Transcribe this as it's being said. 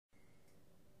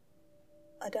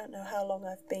I don't know how long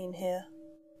I've been here.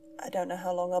 I don't know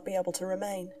how long I'll be able to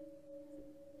remain.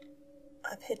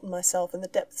 I've hidden myself in the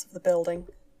depths of the building,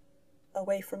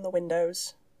 away from the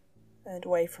windows, and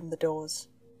away from the doors.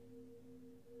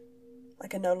 I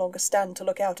can no longer stand to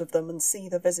look out of them and see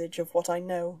the visage of what I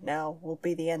know now will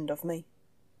be the end of me.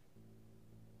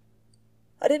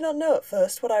 I did not know at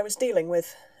first what I was dealing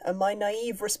with, and my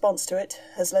naive response to it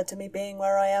has led to me being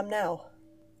where I am now.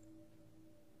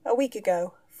 A week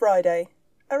ago, Friday,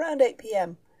 around 8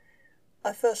 p.m,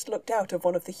 I first looked out of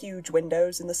one of the huge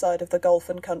windows in the side of the golf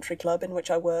and country club in which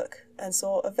I work, and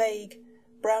saw a vague,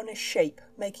 brownish shape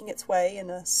making its way in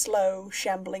a slow,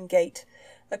 shambling gait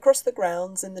across the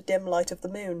grounds in the dim light of the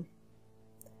moon.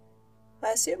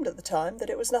 I assumed at the time that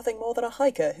it was nothing more than a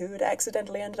hiker who had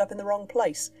accidentally ended up in the wrong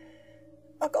place.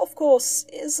 A golf course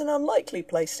is an unlikely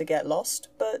place to get lost,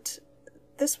 but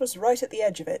this was right at the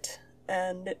edge of it,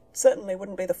 and it certainly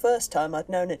wouldn't be the first time I'd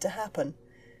known it to happen.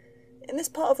 In this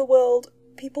part of the world,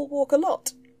 people walk a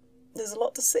lot. There's a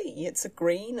lot to see. It's a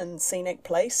green and scenic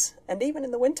place, and even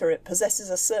in the winter it possesses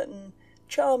a certain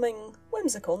charming,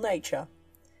 whimsical nature.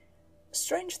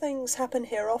 Strange things happen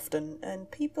here often, and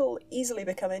people easily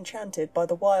become enchanted by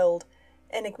the wild,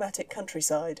 enigmatic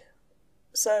countryside.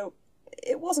 So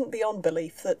it wasn't beyond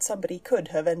belief that somebody could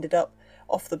have ended up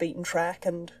off the beaten track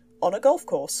and on a golf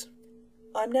course.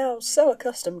 I'm now so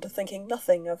accustomed to thinking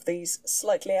nothing of these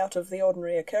slightly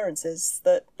out-of-the-ordinary occurrences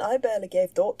that I barely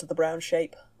gave thought to the brown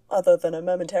shape, other than a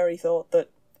momentary thought that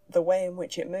the way in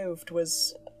which it moved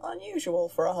was unusual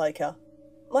for a hiker.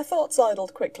 My thoughts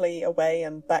idled quickly away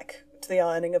and back to the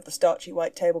ironing of the starchy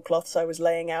white tablecloths I was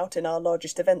laying out in our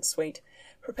largest event suite,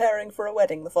 preparing for a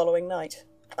wedding the following night.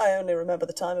 I only remember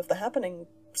the time of the happening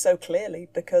so clearly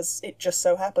because it just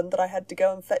so happened that I had to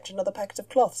go and fetch another packet of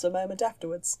cloths a moment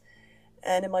afterwards,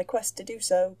 and in my quest to do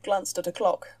so, glanced at a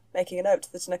clock, making a note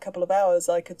that in a couple of hours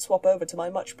I could swap over to my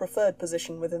much preferred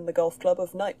position within the golf club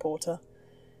of night porter.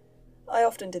 I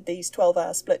often did these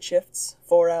 12-hour split shifts,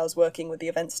 4 hours working with the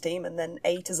events team and then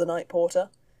 8 as a night porter.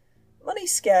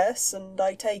 Money's scarce, and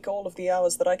I take all of the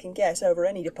hours that I can get over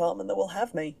any department that will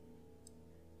have me.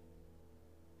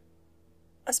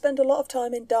 I spend a lot of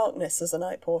time in darkness as a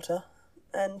night porter,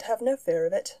 and have no fear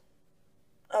of it.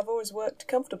 I've always worked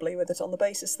comfortably with it on the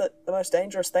basis that the most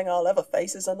dangerous thing I'll ever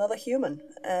face is another human,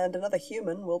 and another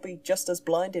human will be just as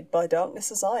blinded by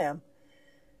darkness as I am.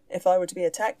 If I were to be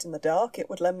attacked in the dark, it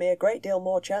would lend me a great deal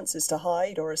more chances to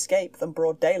hide or escape than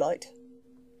broad daylight.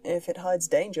 If it hides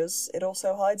dangers, it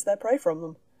also hides their prey from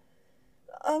them.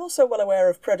 I'm also well aware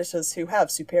of predators who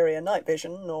have superior night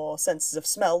vision or senses of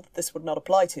smell that this would not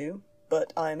apply to,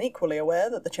 but I am equally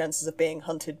aware that the chances of being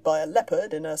hunted by a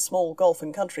leopard in a small golf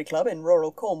and country club in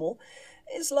rural Cornwall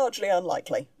is largely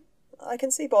unlikely. I can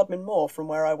see Bodmin Moor from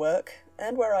where I work,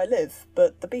 and where I live,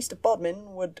 but the beast of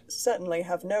Bodmin would certainly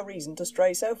have no reason to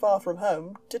stray so far from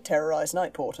home to terrorise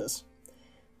night porters.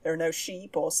 There are no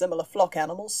sheep or similar flock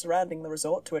animals surrounding the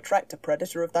resort to attract a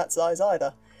predator of that size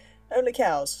either, only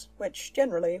cows, which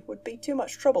generally would be too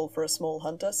much trouble for a small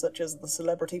hunter such as the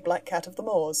celebrity Black Cat of the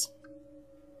Moors.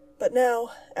 But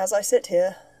now, as I sit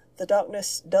here, the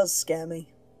darkness does scare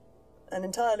me. An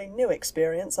entirely new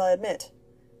experience, I admit.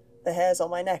 The hairs on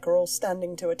my neck are all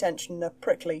standing to attention in a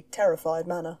prickly, terrified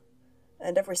manner,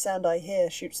 and every sound I hear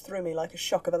shoots through me like a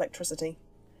shock of electricity.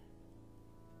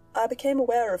 I became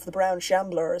aware of the brown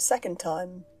shambler a second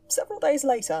time, several days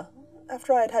later,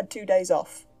 after I had had 2 days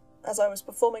off, as I was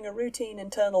performing a routine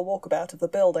internal walkabout of the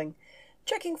building,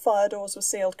 checking fire doors were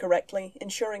sealed correctly,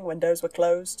 ensuring windows were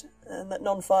closed, and that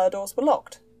non-fire doors were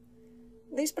locked.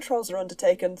 These patrols are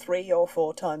undertaken 3 or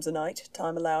 4 times a night,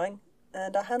 time allowing,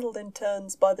 and are handled in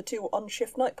turns by the 2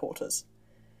 on-shift night porters.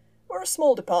 We're a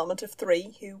small department of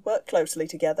 3 who work closely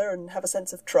together and have a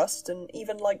sense of trust and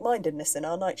even like-mindedness in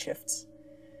our night shifts.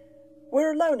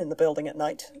 We're alone in the building at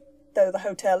night, though the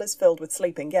hotel is filled with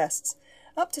sleeping guests,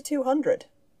 up to 200.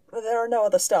 There are no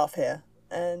other staff here,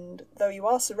 and though you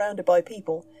are surrounded by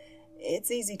people, it's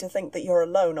easy to think that you're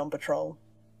alone on patrol.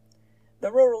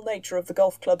 The rural nature of the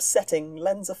golf club's setting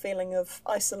lends a feeling of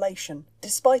isolation,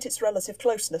 despite its relative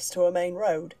closeness to a main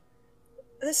road.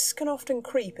 This can often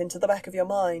creep into the back of your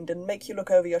mind and make you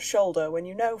look over your shoulder when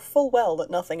you know full well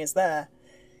that nothing is there.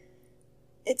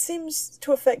 It seems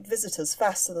to affect visitors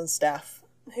faster than staff,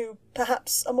 who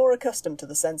perhaps are more accustomed to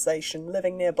the sensation,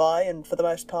 living nearby and for the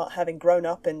most part having grown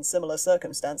up in similar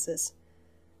circumstances.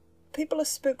 People are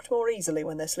spooked more easily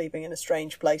when they're sleeping in a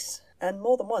strange place, and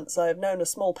more than once I have known a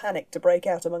small panic to break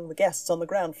out among the guests on the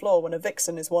ground floor when a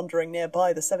vixen is wandering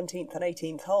nearby the 17th and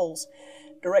 18th holes,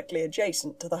 directly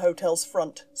adjacent to the hotel's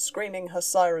front, screaming her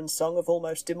siren song of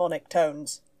almost demonic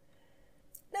tones.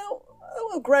 Now,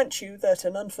 will grant you that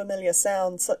an unfamiliar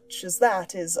sound such as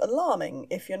that is alarming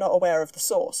if you're not aware of the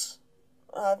source.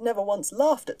 I've never once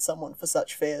laughed at someone for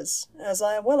such fears, as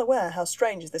I am well aware how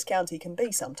strange this county can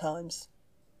be sometimes.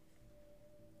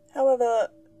 However,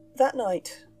 that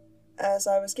night, as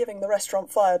I was giving the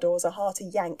restaurant fire doors a hearty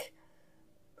yank,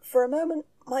 for a moment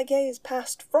my gaze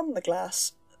passed from the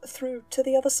glass through to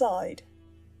the other side.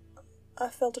 I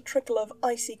felt a trickle of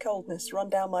icy coldness run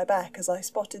down my back as I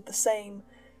spotted the same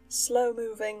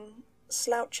slow-moving,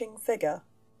 slouching figure,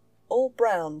 all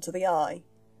brown to the eye.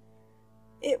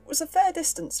 It was a fair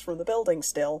distance from the building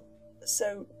still,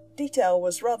 so detail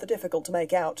was rather difficult to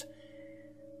make out.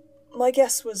 My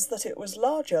guess was that it was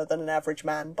larger than an average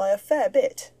man by a fair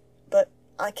bit, but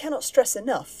I cannot stress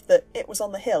enough that it was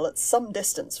on the hill at some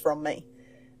distance from me,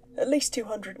 at least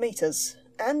 200 metres,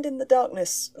 and in the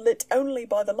darkness lit only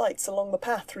by the lights along the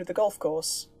path through the golf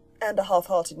course, and a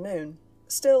half-hearted moon.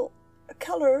 Still, a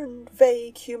colour and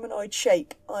vague humanoid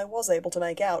shape I was able to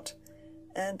make out,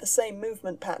 and the same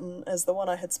movement pattern as the one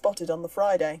I had spotted on the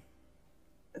Friday.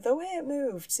 The way it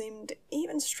moved seemed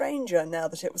even stranger now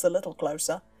that it was a little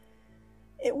closer.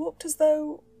 It walked as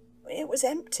though it was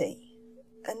empty,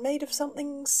 and made of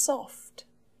something soft,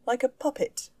 like a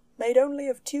puppet made only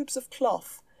of tubes of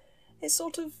cloth. It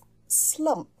sort of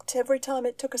slumped every time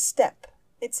it took a step,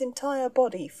 its entire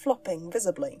body flopping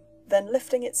visibly, then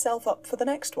lifting itself up for the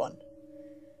next one.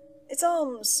 Its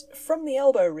arms, from the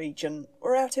elbow region,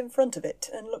 were out in front of it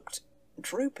and looked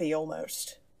droopy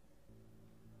almost.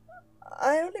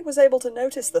 I only was able to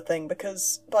notice the thing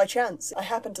because, by chance, I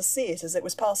happened to see it as it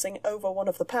was passing over one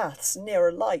of the paths near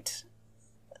a light.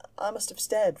 I must have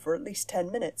stared for at least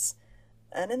 10 minutes,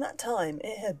 and in that time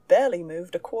it had barely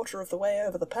moved a quarter of the way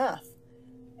over the path.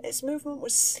 Its movement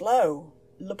was slow,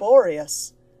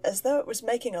 laborious, as though it was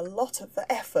making a lot of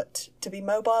effort to be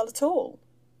mobile at all.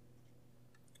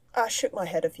 I shook my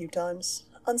head a few times,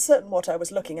 uncertain what I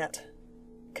was looking at.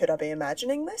 Could I be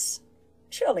imagining this?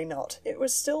 Surely not. It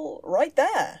was still right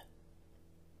there.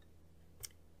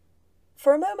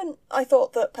 For a moment I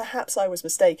thought that perhaps I was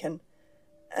mistaken,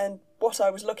 and what I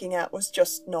was looking at was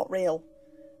just not real.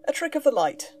 A trick of the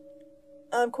light.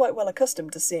 I'm quite well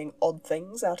accustomed to seeing odd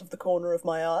things out of the corner of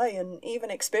my eye, and even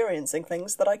experiencing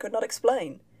things that I could not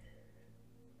explain.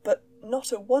 But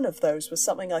not a one of those was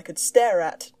something I could stare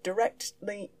at,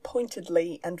 directly,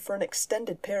 pointedly, and for an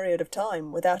extended period of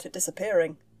time, without it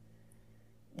disappearing.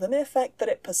 The mere fact that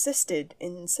it persisted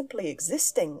in simply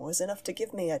existing was enough to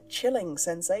give me a chilling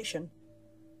sensation.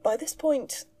 By this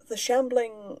point, the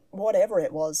shambling, whatever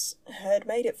it was, had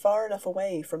made it far enough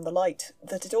away from the light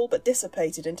that it all but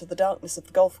dissipated into the darkness of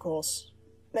the golf course,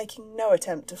 making no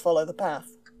attempt to follow the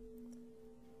path.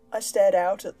 I stared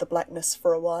out at the blackness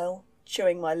for a while,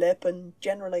 chewing my lip and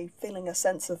generally feeling a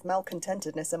sense of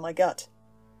malcontentedness in my gut.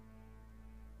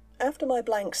 After my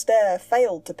blank stare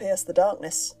failed to pierce the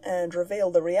darkness and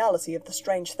reveal the reality of the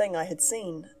strange thing I had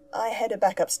seen, I headed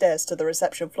back upstairs to the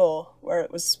reception floor, where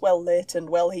it was well lit and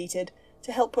well heated,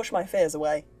 to help push my fears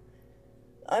away.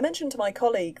 I mentioned to my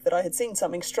colleague that I had seen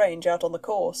something strange out on the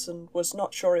course, and was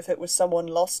not sure if it was someone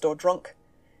lost or drunk.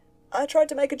 I tried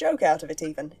to make a joke out of it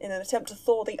even, in an attempt to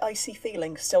thaw the icy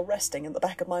feeling still resting in the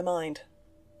back of my mind.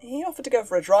 He offered to go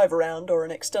for a drive around or an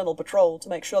external patrol to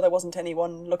make sure there wasn't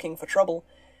anyone looking for trouble,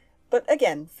 but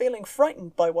again, feeling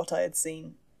frightened by what I had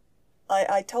seen.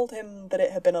 I told him that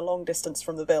it had been a long distance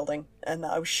from the building, and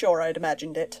that I was sure I had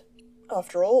imagined it.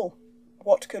 After all,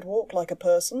 what could walk like a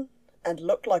person, and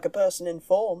look like a person in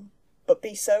form, but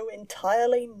be so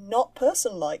entirely not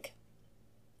person-like?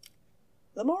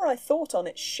 The more I thought on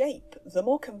its shape, the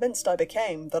more convinced I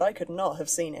became that I could not have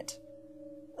seen it.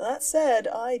 That said,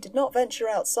 I did not venture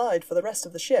outside for the rest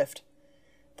of the shift,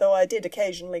 though I did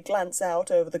occasionally glance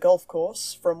out over the golf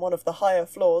course from one of the higher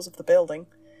floors of the building.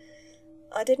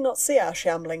 I did not see our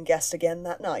shambling guest again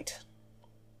that night.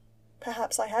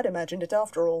 Perhaps I had imagined it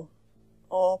after all,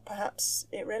 or perhaps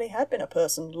it really had been a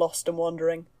person lost and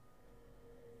wandering.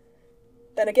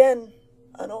 Then again,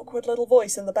 an awkward little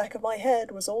voice in the back of my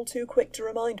head was all too quick to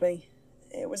remind me.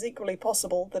 It was equally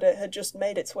possible that it had just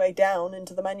made its way down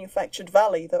into the manufactured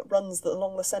valley that runs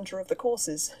along the centre of the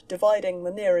courses, dividing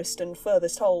the nearest and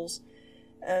furthest holes,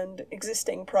 and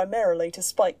existing primarily to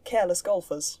spite careless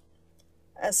golfers.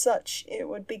 As such, it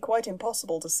would be quite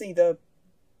impossible to see the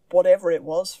whatever it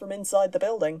was from inside the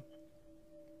building.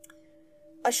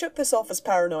 I shook this off as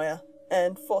paranoia,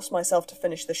 and forced myself to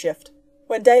finish the shift.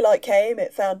 When daylight came,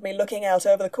 it found me looking out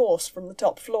over the course from the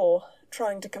top floor,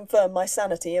 trying to confirm my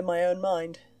sanity in my own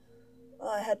mind.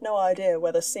 I had no idea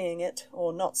whether seeing it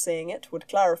or not seeing it would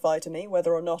clarify to me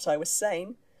whether or not I was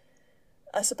sane.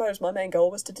 I suppose my main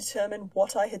goal was to determine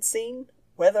what I had seen,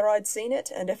 whether I'd seen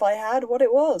it, and if I had, what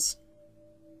it was.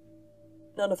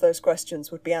 None of those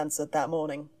questions would be answered that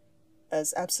morning,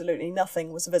 as absolutely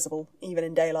nothing was visible, even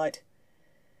in daylight.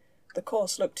 The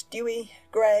course looked dewy,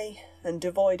 grey, and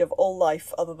devoid of all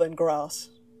life other than grass.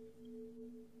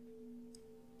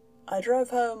 I drove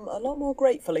home a lot more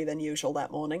gratefully than usual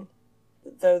that morning.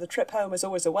 Though the trip home is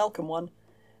always a welcome one,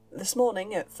 this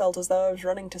morning it felt as though I was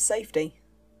running to safety.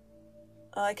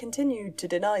 I continued to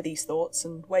deny these thoughts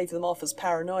and wave them off as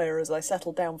paranoia as I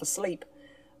settled down for sleep,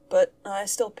 but I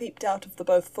still peeped out of the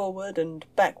both forward and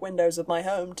back windows of my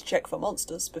home to check for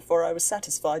monsters before I was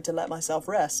satisfied to let myself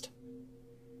rest.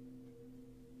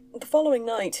 The following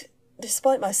night,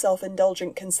 despite my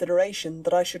self-indulgent consideration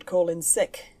that I should call in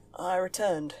sick, I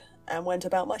returned and went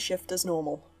about my shift as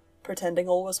normal, pretending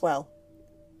all was well.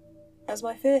 As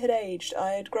my fear had aged,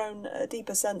 I had grown a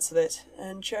deeper sense of it,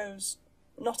 and chose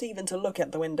not even to look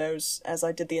at the windows as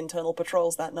I did the internal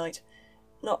patrols that night,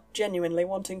 not genuinely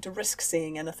wanting to risk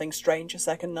seeing anything strange a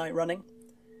second night running.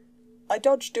 I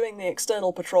dodged doing the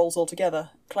external patrols altogether,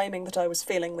 claiming that I was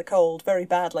feeling the cold very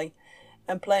badly,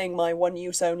 and playing my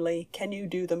one-use-only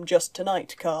can-you-do-them-just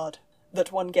tonight card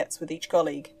that one gets with each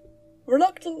colleague.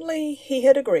 Reluctantly, he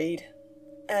had agreed,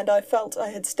 and I felt I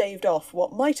had staved off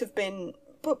what might have been,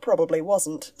 but probably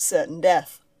wasn't, certain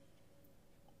death.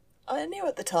 I knew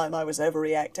at the time I was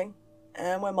overreacting,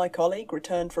 and when my colleague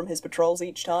returned from his patrols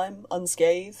each time,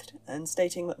 unscathed, and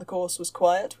stating that the course was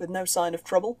quiet with no sign of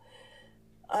trouble,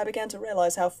 I began to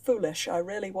realise how foolish I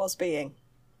really was being.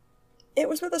 It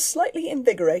was with a slightly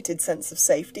invigorated sense of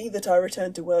safety that I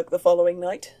returned to work the following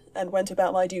night, and went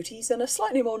about my duties in a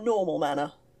slightly more normal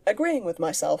manner, agreeing with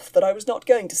myself that I was not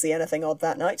going to see anything odd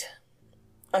that night.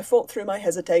 I fought through my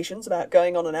hesitations about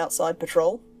going on an outside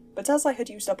patrol, but as I had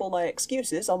used up all my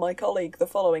excuses on my colleague the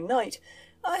following night,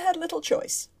 I had little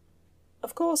choice.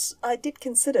 Of course, I did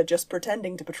consider just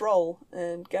pretending to patrol,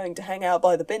 and going to hang out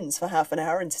by the bins for half an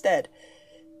hour instead,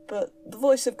 but the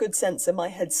voice of good sense in my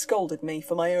head scolded me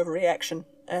for my overreaction,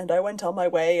 and I went on my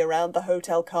way around the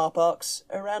hotel car parks,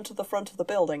 around to the front of the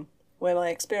building, where my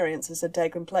experiences had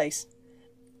taken place.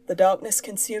 The darkness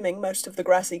consuming most of the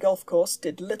grassy golf course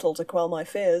did little to quell my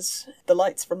fears, the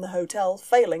lights from the hotel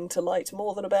failing to light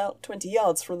more than about 20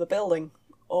 yards from the building,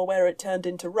 or where it turned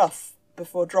into rough,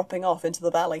 before dropping off into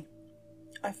the valley.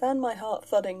 I found my heart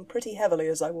thudding pretty heavily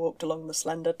as I walked along the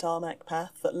slender tarmac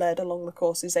path that led along the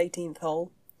course's 18th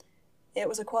hole. It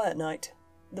was a quiet night,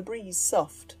 the breeze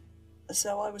soft,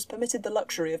 so I was permitted the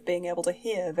luxury of being able to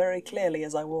hear very clearly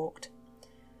as I walked.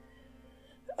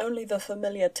 Only the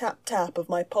familiar tap-tap of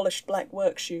my polished black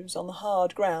work shoes on the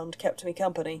hard ground kept me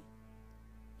company.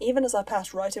 Even as I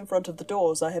passed right in front of the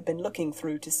doors I had been looking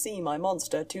through to see my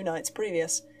monster 2 nights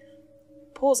previous,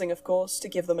 pausing, of course, to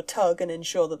give them a tug and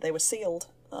ensure that they were sealed,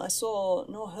 I saw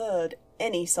nor heard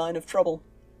any sign of trouble.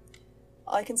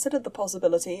 I considered the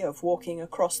possibility of walking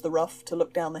across the rough to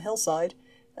look down the hillside,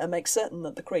 and make certain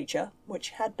that the creature, which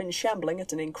had been shambling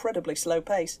at an incredibly slow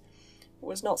pace,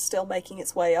 was not still making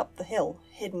its way up the hill,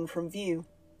 hidden from view.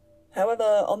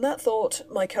 However, on that thought,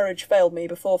 my courage failed me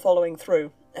before following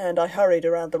through, and I hurried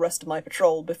around the rest of my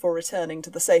patrol before returning to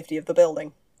the safety of the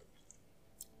building.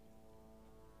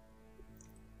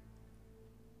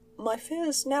 My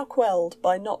fears now quelled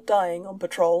by not dying on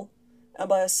patrol, and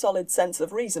by a solid sense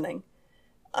of reasoning,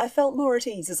 I felt more at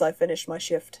ease as I finished my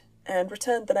shift, and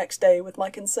returned the next day with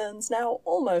my concerns now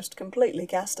almost completely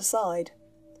cast aside.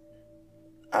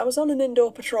 I was on an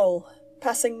indoor patrol,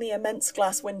 passing the immense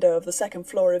glass window of the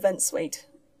second-floor event suite,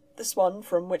 this one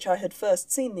from which I had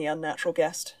first seen the unnatural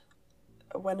guest,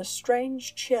 when a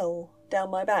strange chill down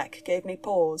my back gave me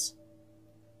pause.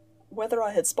 Whether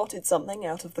I had spotted something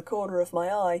out of the corner of my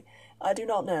eye, I do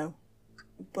not know,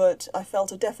 but I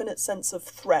felt a definite sense of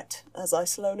threat as I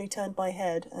slowly turned my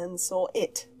head and saw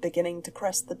it beginning to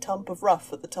crest the tump of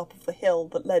rough at the top of the hill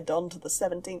that led on to the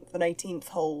 17th and 18th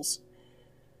holes.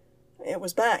 It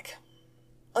was back.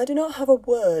 I do not have a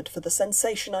word for the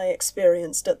sensation I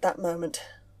experienced at that moment.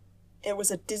 It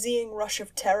was a dizzying rush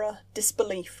of terror,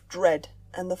 disbelief, dread,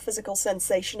 and the physical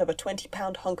sensation of a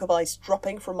 20-pound hunk of ice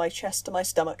dropping from my chest to my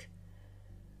stomach.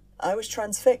 I was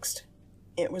transfixed.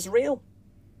 It was real.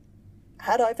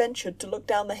 Had I ventured to look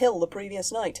down the hill the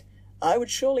previous night, I would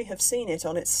surely have seen it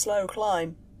on its slow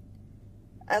climb.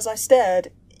 As I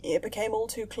stared, it became all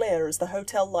too clear as the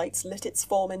hotel lights lit its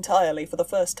form entirely for the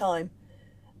first time,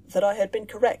 that I had been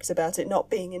correct about it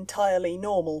not being entirely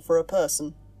normal for a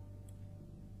person.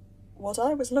 What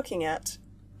I was looking at,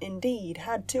 indeed,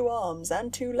 had 2 arms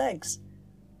and 2 legs,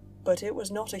 but it was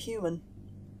not a human.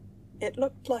 It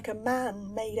looked like a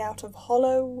man made out of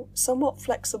hollow, somewhat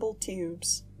flexible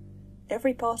tubes.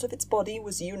 Every part of its body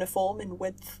was uniform in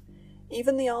width,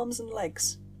 even the arms and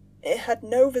legs. It had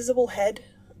no visible head,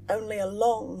 only a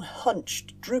long,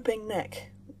 hunched, drooping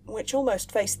neck, which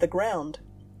almost faced the ground,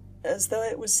 as though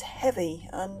it was heavy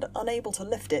and unable to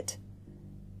lift it.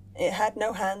 It had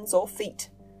no hands or feet.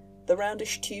 The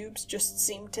roundish tubes just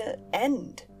seemed to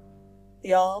end.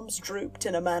 The arms drooped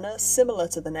in a manner similar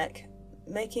to the neck,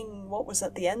 making what was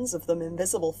at the ends of them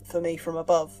invisible for me from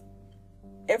above.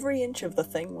 Every inch of the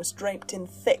thing was draped in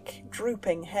thick,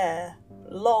 drooping hair,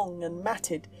 long and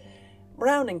matted,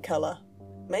 brown in colour,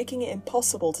 making it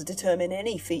impossible to determine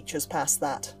any features past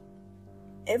that.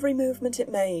 Every movement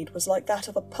it made was like that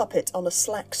of a puppet on a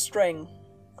slack string,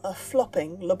 a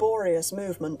flopping, laborious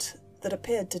movement that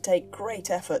appeared to take great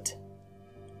effort.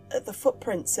 The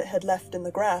footprints it had left in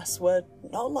the grass were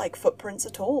not like footprints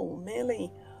at all,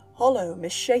 merely hollow,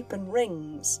 misshapen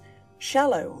rings,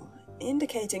 shallow,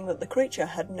 indicating that the creature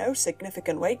had no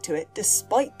significant weight to it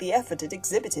despite the effort it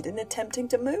exhibited in attempting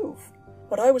to move.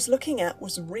 What I was looking at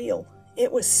was real.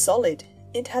 It was solid.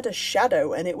 It had a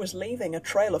shadow, and it was leaving a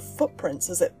trail of footprints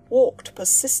as it walked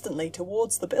persistently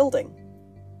towards the building.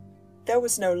 There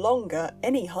was no longer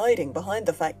any hiding behind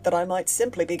the fact that I might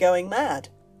simply be going mad.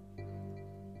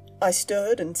 I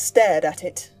stood and stared at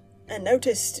it, and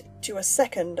noticed, to a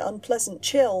second unpleasant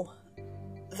chill,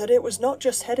 that it was not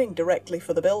just heading directly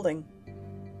for the building,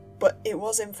 but it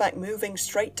was in fact moving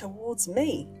straight towards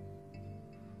me.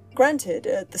 Granted,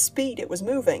 at the speed it was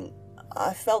moving,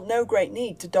 I felt no great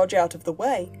need to dodge out of the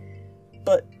way,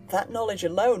 but that knowledge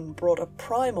alone brought a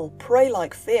primal,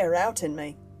 prey-like fear out in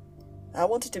me. I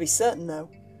wanted to be certain, though.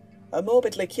 A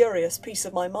morbidly curious piece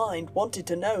of my mind wanted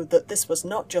to know that this was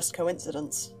not just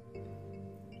coincidence.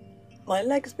 My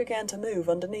legs began to move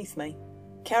underneath me,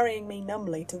 carrying me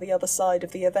numbly to the other side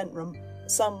of the event room,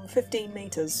 some 15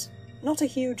 metres. Not a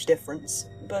huge difference,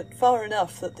 but far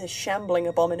enough that this shambling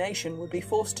abomination would be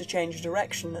forced to change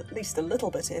direction at least a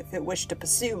little bit if it wished to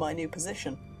pursue my new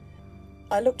position.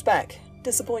 I looked back,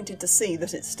 disappointed to see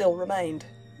that it still remained,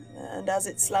 and as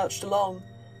it slouched along,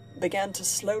 began to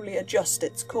slowly adjust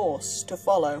its course to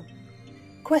follow.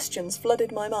 Questions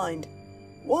flooded my mind.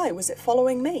 Why was it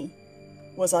following me?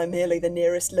 Was I merely the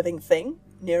nearest living thing,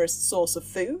 nearest source of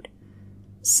food?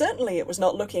 Certainly it was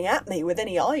not looking at me with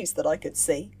any eyes that I could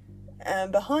see,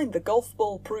 and behind the golf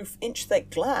ball-proof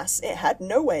inch-thick glass it had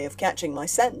no way of catching my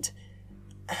scent.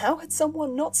 How had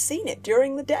someone not seen it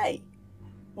during the day?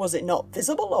 Was it not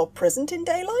visible or present in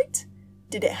daylight?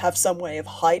 Did it have some way of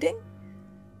hiding?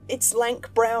 Its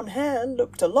lank brown hair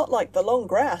looked a lot like the long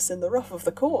grass in the rough of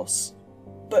the course,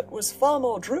 but was far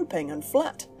more drooping and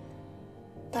flat.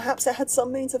 Perhaps it had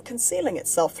some means of concealing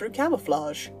itself through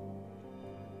camouflage.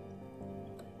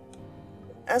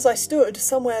 As I stood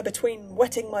somewhere between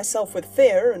wetting myself with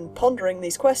fear and pondering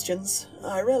these questions,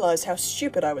 I realised how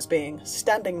stupid I was being,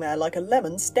 standing there like a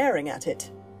lemon staring at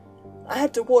it. I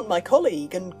had to warn my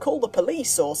colleague and call the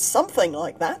police or something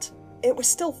like that. It was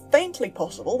still faintly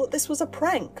possible that this was a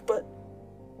prank, but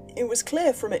it was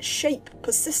clear from its shape,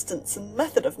 persistence, and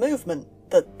method of movement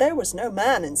that there was no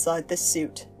man inside this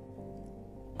suit.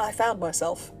 I found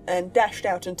myself, and dashed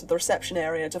out into the reception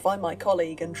area to find my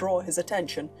colleague and draw his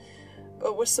attention,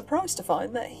 but was surprised to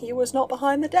find that he was not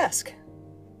behind the desk.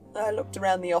 I looked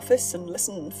around the office and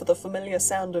listened for the familiar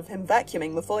sound of him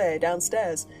vacuuming the foyer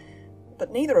downstairs,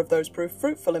 but neither of those proved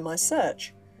fruitful in my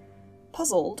search.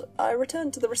 Puzzled, I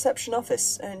returned to the reception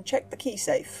office and checked the key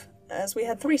safe. As we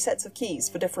had 3 sets of keys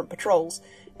for different patrols,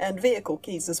 and vehicle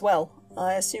keys as well,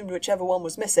 I assumed whichever one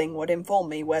was missing would inform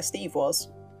me where Steve was.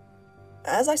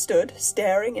 As I stood,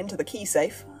 staring into the key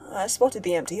safe, I spotted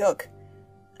the empty hook,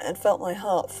 and felt my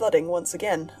heart thudding once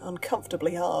again,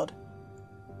 uncomfortably hard.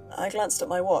 I glanced at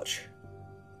my watch,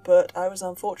 but I was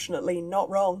unfortunately not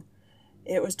wrong.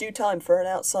 It was due time for an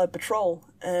outside patrol,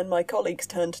 and my colleague's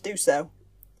turn to do so.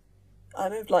 I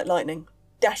moved like lightning,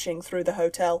 dashing through the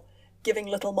hotel, giving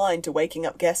little mind to waking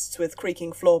up guests with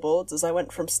creaking floorboards as I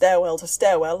went from stairwell to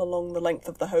stairwell along the length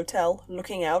of the hotel,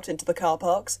 looking out into the car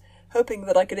parks, hoping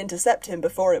that I could intercept him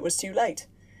before it was too late.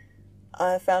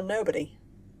 I found nobody.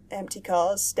 Empty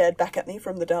cars stared back at me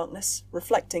from the darkness,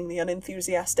 reflecting the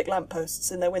unenthusiastic lampposts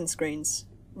in their windscreens.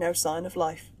 No sign of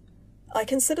life. I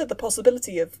considered the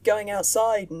possibility of going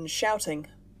outside and shouting,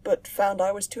 but found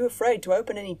I was too afraid to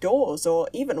open any doors or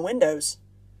even windows.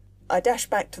 I dashed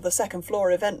back to the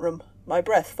second-floor event room, my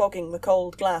breath fogging the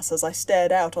cold glass as I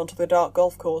stared out onto the dark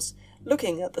golf course,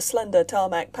 looking at the slender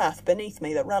tarmac path beneath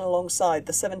me that ran alongside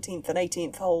the 17th and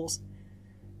 18th holes.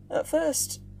 At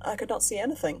first, I could not see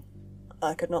anything.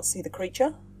 I could not see the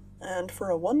creature, and for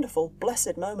a wonderful,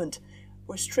 blessed moment,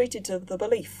 was treated to the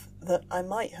belief that I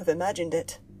might have imagined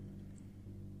it.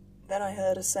 Then I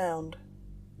heard a sound.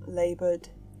 Laboured,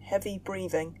 heavy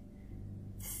breathing.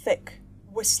 Thick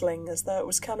whistling as though it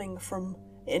was coming from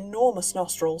enormous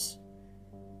nostrils.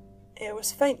 It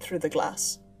was faint through the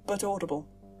glass, but audible,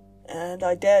 and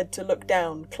I dared to look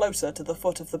down closer to the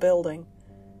foot of the building,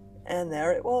 and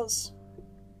there it was.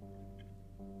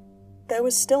 There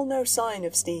was still no sign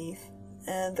of Steve,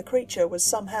 and the creature was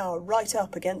somehow right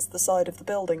up against the side of the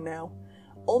building now,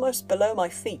 almost below my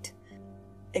feet,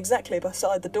 exactly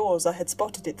beside the doors I had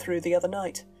spotted it through the other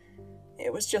night.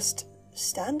 It was just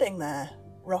standing there,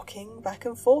 rocking back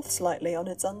and forth slightly on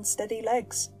its unsteady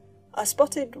legs. I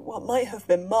spotted what might have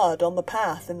been mud on the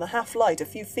path in the half-light a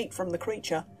few feet from the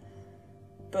creature,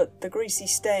 but the greasy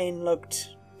stain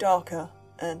looked darker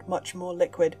and much more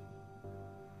liquid.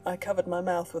 I covered my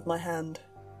mouth with my hand.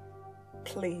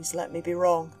 Please let me be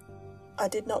wrong. I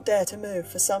did not dare to move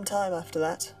for some time after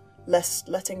that, lest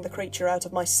letting the creature out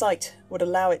of my sight would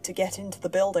allow it to get into the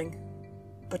building,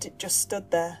 but it just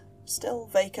stood there, still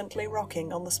vacantly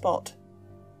rocking on the spot.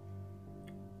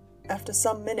 After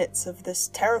some minutes of this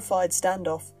terrified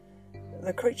standoff,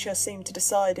 the creature seemed to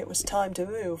decide it was time to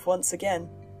move once again.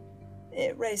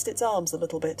 It raised its arms a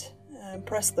little bit and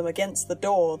pressed them against the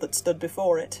door that stood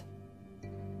before it.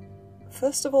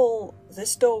 First of all,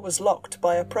 this door was locked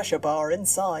by a pressure bar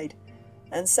inside,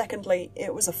 and secondly,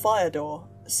 it was a fire door,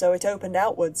 so it opened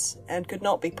outwards and could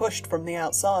not be pushed from the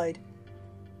outside.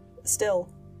 Still,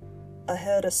 I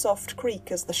heard a soft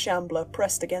creak as the shambler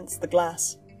pressed against the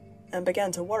glass, and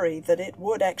began to worry that it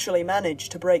would actually manage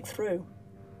to break through.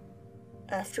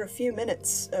 After a few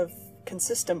minutes of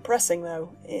consistent pressing,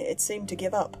 though, it seemed to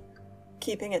give up,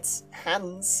 keeping its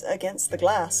hands against the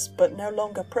glass, but no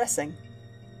longer pressing.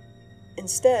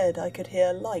 Instead, I could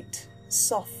hear light,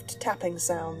 soft tapping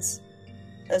sounds,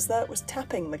 as though it was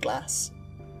tapping the glass,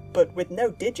 but with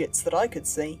no digits that I could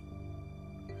see.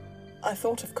 I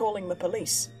thought of calling the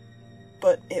police,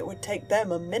 but it would take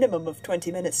them a minimum of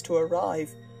 20 minutes to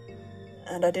arrive,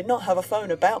 and I did not have a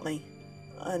phone about me,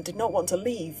 and did not want to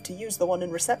leave to use the one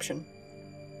in reception.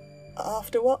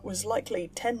 After what was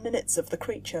likely 10 minutes of the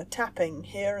creature tapping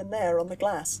here and there on the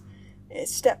glass, it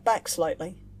stepped back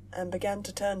slightly, and began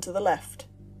to turn to the left,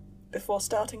 before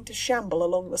starting to shamble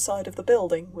along the side of the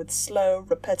building with slow,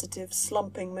 repetitive,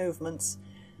 slumping movements,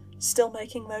 still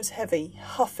making those heavy,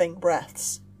 huffing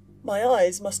breaths. My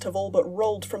eyes must have all but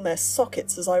rolled from their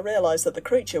sockets as I realised that the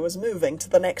creature was moving to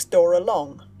the next door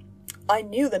along. I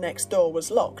knew the next door was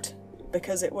locked,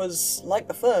 because it was, like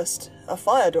the first, a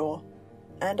fire door,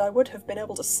 and I would have been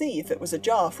able to see if it was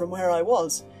ajar from where I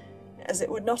was, as it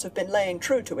would not have been laying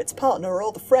true to its partner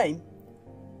or the frame.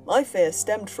 My fear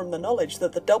stemmed from the knowledge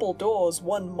that the double doors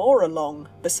one more along,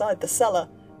 beside the cellar,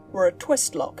 were a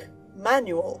twist lock,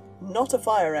 manual, not a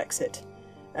fire exit,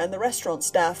 and the restaurant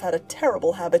staff had a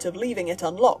terrible habit of leaving it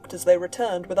unlocked as they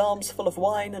returned with arms full of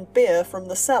wine and beer from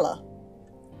the cellar.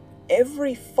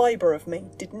 Every fibre of me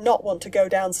did not want to go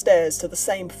downstairs to the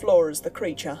same floor as the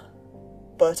creature,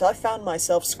 but I found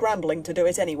myself scrambling to do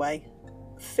it anyway.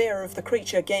 Fear of the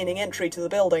creature gaining entry to the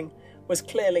building was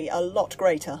clearly a lot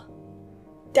greater.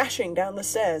 Dashing down the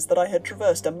stairs that I had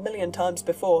traversed a million times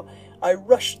before, I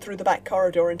rushed through the back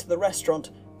corridor into the restaurant,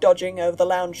 dodging over the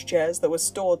lounge chairs that were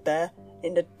stored there,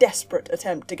 in a desperate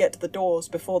attempt to get to the doors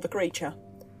before the creature.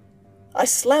 I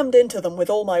slammed into them with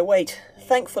all my weight.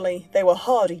 Thankfully, they were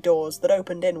hardy doors that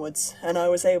opened inwards, and I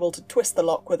was able to twist the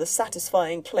lock with a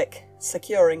satisfying click,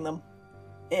 securing them.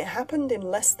 It happened in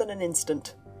less than an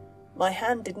instant. My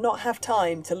hand did not have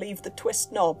time to leave the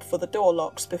twist knob for the door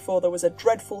locks before there was a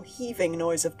dreadful heaving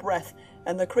noise of breath,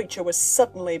 and the creature was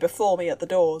suddenly before me at the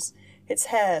doors, its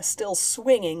hair still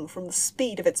swinging from the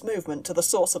speed of its movement to the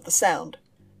source of the sound.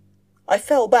 I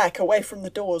fell back away from the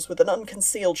doors with an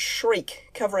unconcealed shriek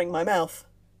covering my mouth.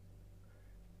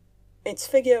 Its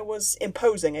figure was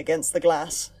imposing against the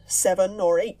glass, 7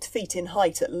 or 8 feet in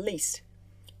height at least.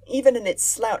 Even in its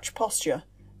slouch posture,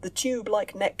 the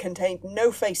tube-like neck contained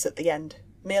no face at the end,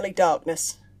 merely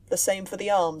darkness, the same for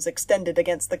the arms extended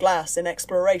against the glass in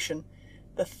exploration,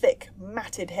 the thick,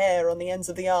 matted hair on the ends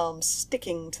of the arms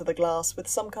sticking to the glass with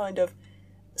some kind of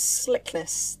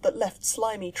slickness that left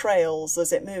slimy trails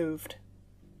as it moved.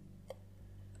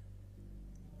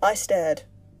 I stared,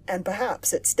 and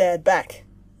perhaps it stared back.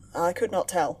 I could not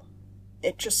tell.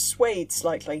 It just swayed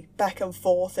slightly, back and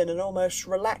forth in an almost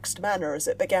relaxed manner as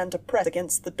it began to press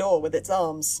against the door with its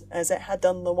arms, as it had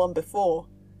done the one before.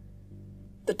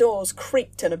 The doors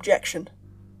creaked in objection,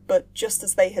 but just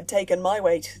as they had taken my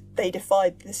weight, they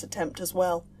defied this attempt as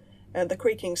well, and the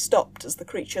creaking stopped as the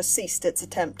creature ceased its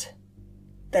attempt.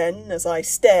 Then, as I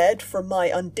stared from my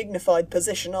undignified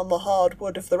position on the hard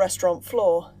wood of the restaurant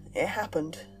floor, it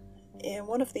happened. In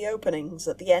one of the openings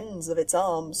at the ends of its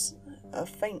arms, a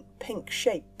faint pink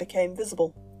shape became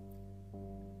visible.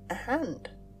 A hand.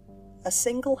 A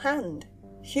single hand.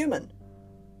 Human.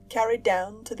 Carried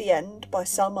down to the end by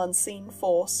some unseen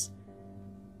force,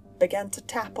 began to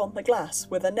tap on the glass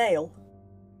with a nail.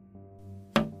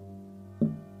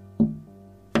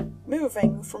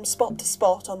 Moving from spot to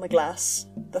spot on the glass,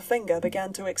 the finger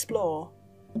began to explore,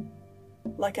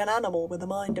 like an animal with a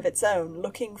mind of its own,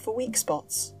 looking for weak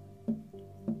spots.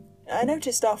 I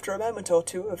noticed after a moment or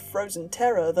two of frozen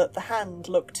terror that the hand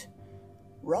looked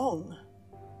wrong.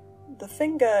 The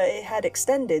finger it had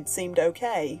extended seemed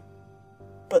okay,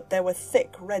 but there were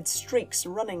thick red streaks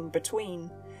running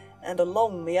between and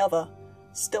along the other,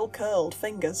 still curled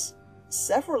fingers,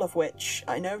 several of which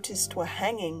I noticed were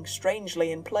hanging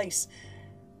strangely in place,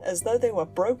 as though they were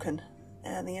broken,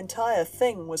 and the entire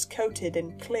thing was coated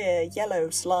in clear yellow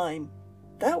slime.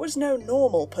 That was no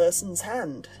normal person's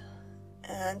hand,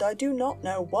 and I do not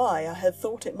know why I had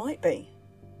thought it might be.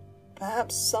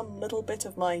 Perhaps some little bit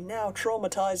of my now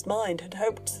traumatized mind had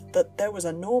hoped that there was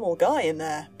a normal guy in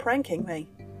there, pranking me.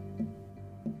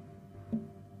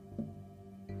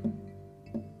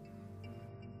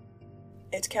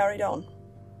 It carried on,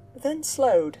 then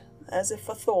slowed, as if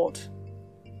for thought,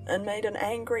 and made an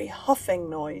angry huffing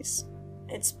noise,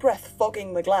 its breath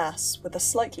fogging the glass with a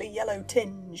slightly yellow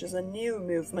tinge as a new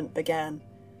movement began.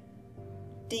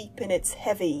 Deep in its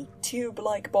heavy,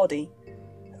 tube-like body,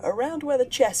 around where the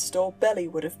chest or belly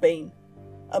would have been,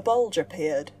 a bulge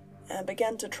appeared and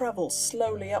began to travel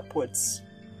slowly upwards.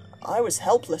 I was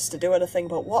helpless to do anything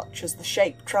but watch as the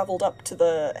shape travelled up to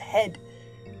the head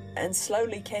and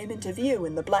slowly came into view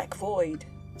in the black void,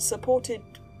 supported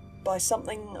by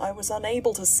something I was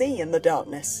unable to see in the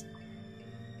darkness.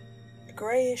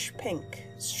 Greyish pink,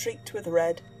 streaked with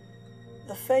red.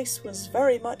 The face was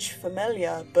very much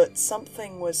familiar, but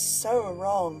something was so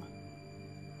wrong.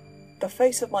 The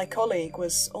face of my colleague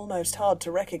was almost hard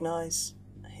to recognise.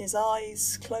 His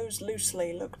eyes, closed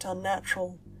loosely, looked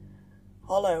unnatural,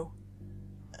 hollow,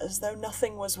 as though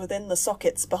nothing was within the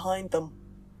sockets behind them.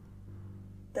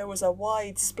 There was a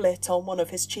wide split on one of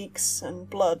his cheeks, and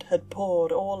blood had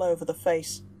poured all over the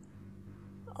face.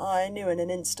 I knew in an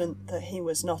instant that he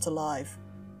was not alive.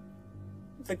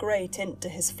 The grey tint to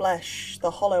his flesh,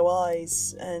 the hollow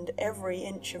eyes, and every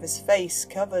inch of his face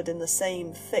covered in the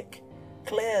same thick,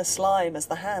 clear slime as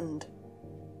the hand.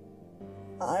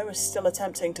 I was still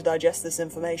attempting to digest this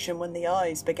information when the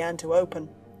eyes began to open.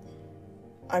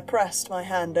 I pressed my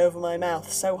hand over my mouth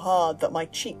so hard that my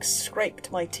cheeks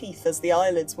scraped my teeth as the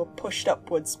eyelids were pushed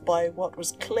upwards by what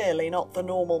was clearly not the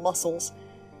normal muscles,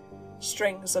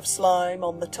 strings of slime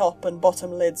on the top and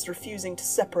bottom lids refusing to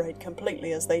separate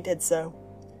completely as they did so.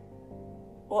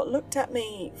 What looked at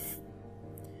me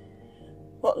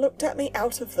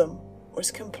out of them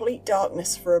was complete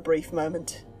darkness for a brief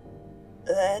moment.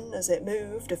 Then, as it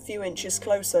moved a few inches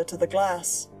closer to the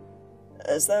glass,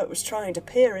 as though it was trying to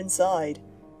peer inside,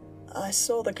 I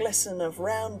saw the glisten of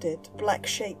rounded, black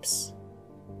shapes.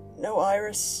 No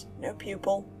iris, no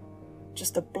pupil,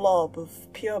 just a blob of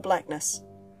pure blackness.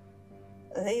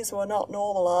 These were not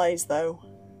normal eyes, though.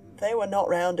 They were not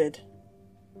rounded.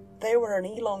 They were an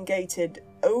elongated,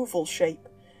 oval shape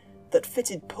that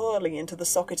fitted poorly into the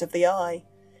socket of the eye,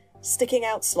 sticking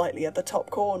out slightly at the top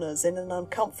corners in an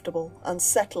uncomfortable,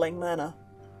 unsettling manner.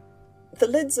 The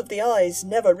lids of the eyes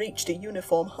never reached a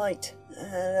uniform height,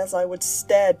 and as I would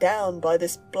stare down by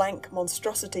this blank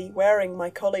monstrosity wearing my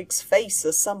colleague's face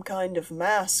as some kind of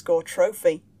mask or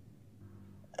trophy,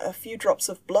 a few drops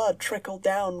of blood trickled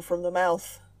down from the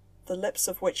mouth, the lips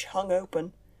of which hung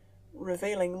open,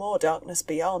 revealing more darkness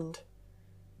beyond.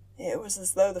 It was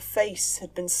as though the face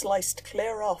had been sliced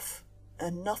clear off,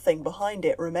 and nothing behind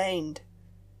it remained.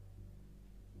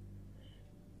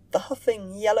 The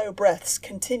huffing yellow breaths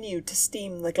continued to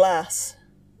steam the glass,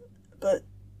 but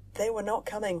they were not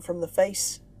coming from the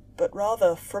face, but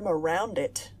rather from around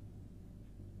it.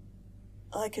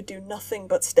 I could do nothing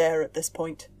but stare at this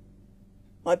point.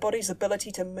 My body's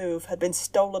ability to move had been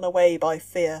stolen away by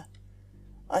fear.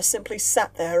 I simply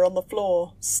sat there on the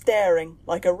floor, staring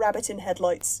like a rabbit in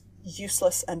headlights,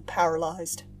 useless and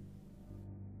paralysed.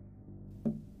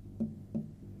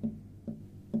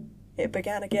 It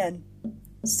began again,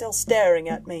 still staring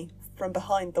at me from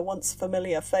behind the once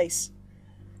familiar face.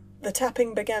 The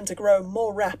tapping began to grow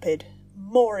more rapid,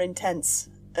 more intense,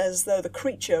 as though the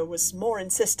creature was more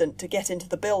insistent to get into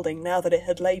the building now that it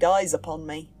had laid eyes upon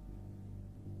me.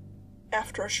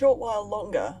 After a short while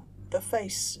longer, the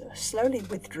face slowly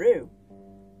withdrew,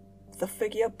 the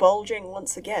figure bulging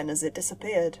once again as it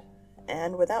disappeared,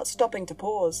 and without stopping to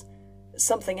pause,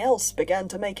 something else began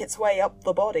to make its way up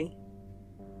the body,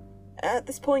 At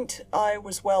this point, I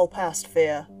was well past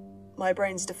fear. My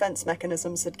brain's defense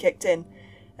mechanisms had kicked in,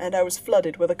 and I was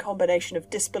flooded with a combination of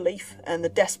disbelief and the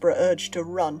desperate urge to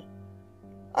run.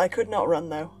 I could not run,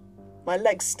 though. My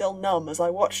legs still numb as I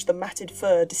watched the matted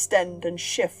fur distend and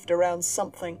shift around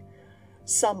something,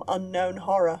 some unknown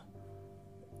horror.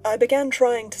 I began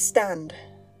trying to stand,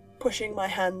 pushing my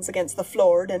hands against the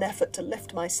floor in an effort to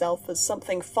lift myself as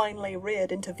something finally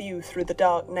reared into view through the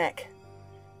dark neck.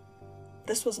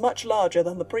 This was much larger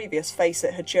than the previous face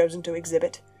it had chosen to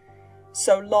exhibit,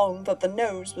 so long that the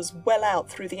nose was well out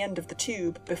through the end of the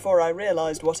tube before I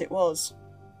realized what it was.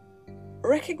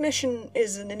 Recognition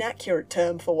is an inaccurate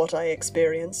term for what I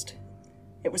experienced.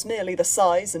 It was merely the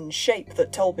size and shape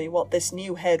that told me what this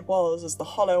new head was, as the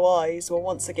hollow eyes were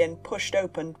once again pushed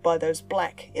open by those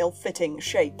black, ill-fitting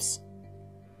shapes.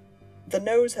 The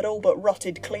nose had all but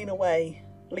rotted clean away,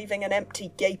 leaving an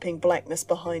empty, gaping blackness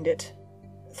behind it,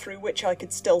 through which I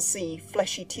could still see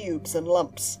fleshy tubes and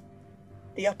lumps.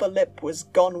 The upper lip was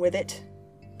gone with it,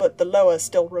 but the lower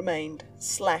still remained,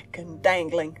 slack and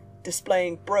dangling,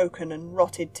 displaying broken and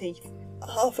rotted teeth,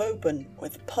 half open,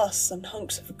 with pus and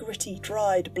hunks of gritty,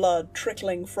 dried blood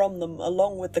trickling from them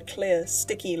along with the clear,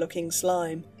 sticky-looking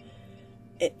slime.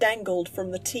 It dangled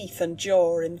from the teeth and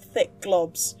jaw in thick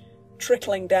globs,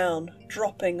 trickling down,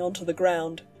 dropping onto the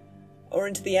ground, or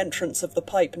into the entrance of the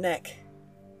pipe neck.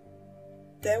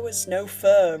 There was no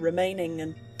fur remaining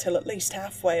until at least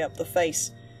halfway up the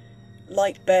face,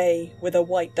 light bay with a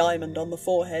white diamond on the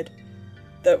forehead,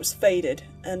 though it was faded,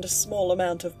 and a small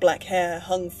amount of black hair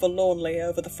hung forlornly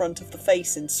over the front of the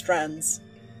face in strands.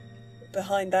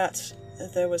 Behind that,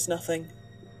 there was nothing.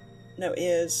 No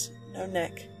ears, no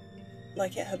neck,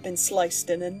 like it had been sliced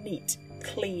in a neat,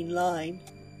 clean line.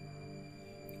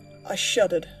 I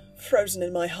shuddered, frozen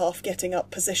in my half-getting-up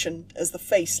position as the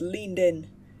face leaned in,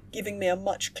 giving me a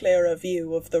much clearer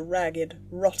view of the ragged,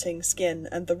 rotting skin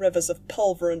and the rivers of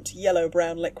pulverant,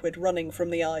 yellow-brown liquid running from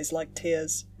the eyes like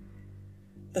tears.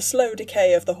 The slow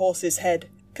decay of the horse's head,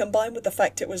 combined with the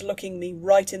fact it was looking me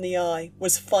right in the eye,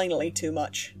 was finally too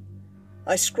much.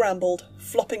 I scrambled,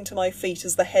 flopping to my feet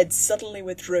as the head suddenly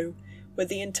withdrew, with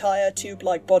the entire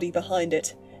tube-like body behind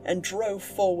it, and drove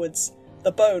forwards,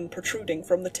 the bone protruding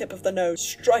from the tip of the nose,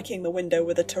 striking the window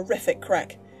with a terrific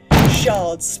crack,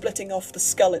 shards splitting off the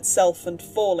skull itself and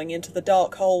falling into the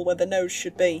dark hole where the nose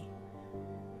should be.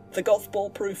 The golf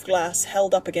ball-proof glass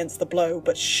held up against the blow,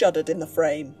 but shuddered in the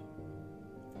frame.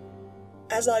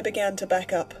 As I began to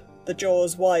back up, the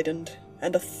jaws widened,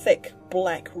 and a thick,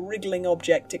 black, wriggling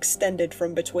object extended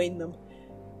from between them,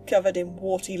 covered in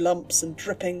warty lumps and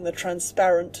dripping the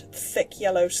transparent, thick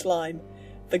yellow slime.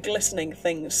 The glistening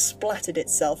thing splattered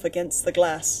itself against the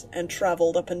glass and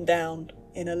travelled up and down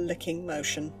in a licking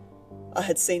motion. I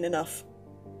had seen enough.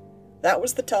 That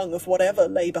was the tongue of whatever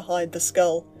lay behind the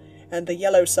skull, and the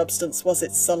yellow substance was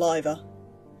its saliva.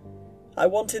 I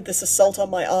wanted this assault on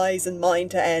my eyes and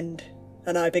mind to end,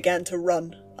 and I began to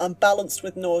run, unbalanced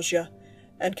with nausea,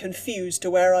 and confused to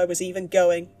where I was even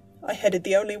going. I headed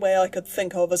the only way I could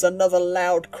think of as another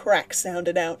loud crack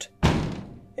sounded out.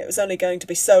 It was only going to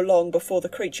be so long before the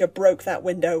creature broke that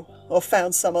window, or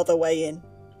found some other way in.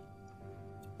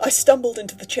 I stumbled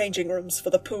into the changing rooms for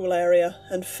the pool area,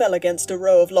 and fell against a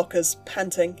row of lockers,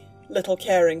 panting, little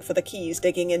caring for the keys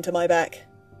digging into my back.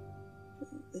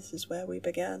 This is where we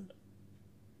began.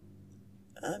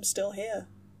 I'm still here.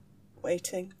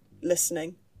 Waiting,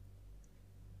 listening.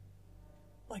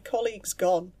 My colleague's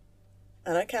gone,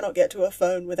 and I cannot get to a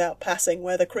phone without passing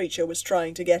where the creature was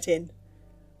trying to get in,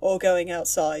 or going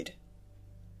outside.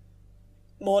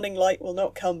 Morning light will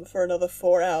not come for another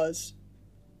 4 hours.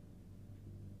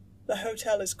 The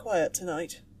hotel is quiet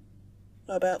tonight.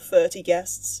 About 30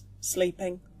 guests,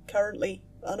 sleeping, currently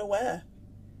unaware.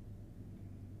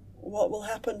 What will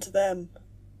happen to them,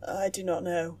 I do not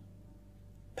know.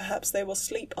 Perhaps they will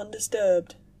sleep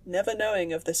undisturbed, never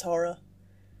knowing of this horror.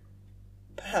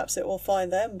 Perhaps it will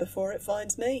find them before it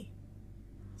finds me.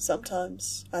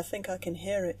 Sometimes I think I can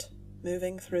hear it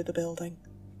moving through the building.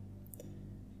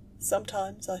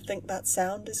 Sometimes I think that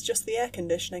sound is just the air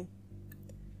conditioning.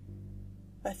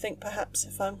 I think perhaps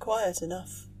if I'm quiet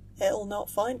enough, it'll not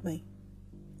find me,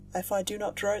 if I do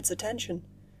not draw its attention.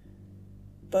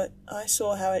 But I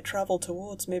saw how it travelled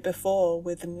towards me before,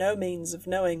 with no means of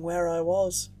knowing where I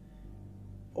was.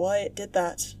 Why it did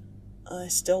that, I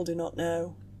still do not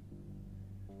know.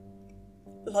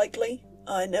 Likely,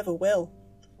 I never will.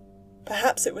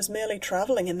 Perhaps it was merely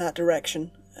travelling in that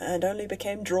direction, and only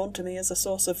became drawn to me as a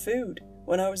source of food,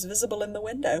 when I was visible in the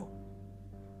window.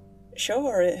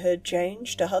 Sure, it had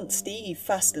changed to hunt Steve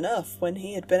fast enough when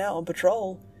he had been out on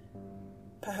patrol.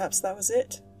 Perhaps that was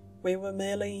it. We were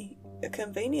merely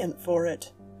convenient for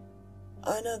it.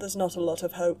 I know there's not a lot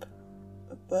of hope,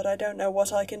 but I don't know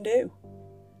what I can do.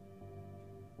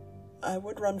 I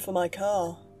would run for my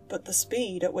car, but the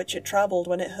speed at which it travelled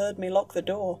when it heard me lock the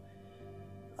door,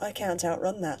 I can't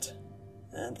outrun that,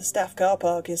 and the staff car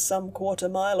park is some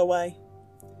quarter-mile away.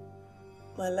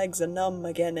 My legs are numb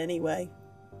again anyway.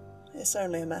 It's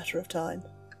only a matter of time.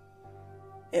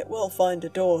 It will find a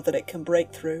door that it can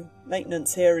break through.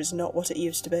 Maintenance here is not what it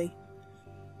used to be.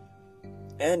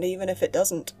 And even if it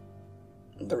doesn't,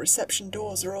 the reception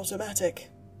doors are automatic.